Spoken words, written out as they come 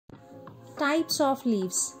Types of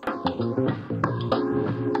leaves.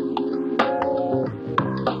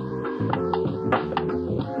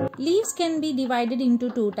 Leaves can be divided into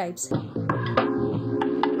two types: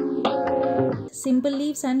 simple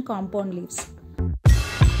leaves and compound leaves.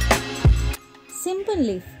 Simple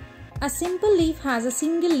leaf. A simple leaf has a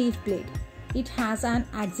single leaf blade. It has an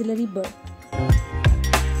axillary bud.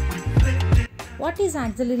 What is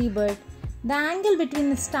axillary bud? The angle between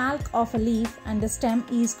the stalk of a leaf and the stem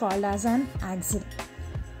is called as an axil.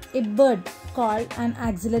 A bud called an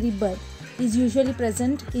axillary bud is usually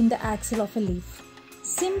present in the axil of a leaf.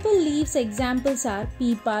 Simple leaves examples are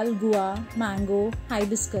peepal, guava, mango,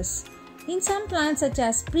 hibiscus. In some plants such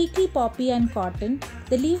as prickly poppy and cotton,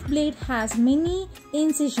 the leaf blade has many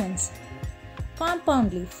incisions.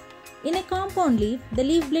 Compound leaf. In a compound leaf, the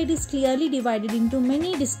leaf blade is clearly divided into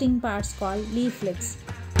many distinct parts called leaflets.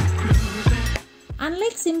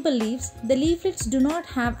 Unlike simple leaves, the leaflets do not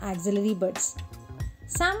have axillary buds.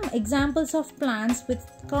 Some examples of plants with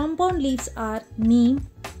compound leaves are neem,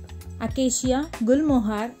 acacia,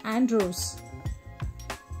 gulmohar and rose.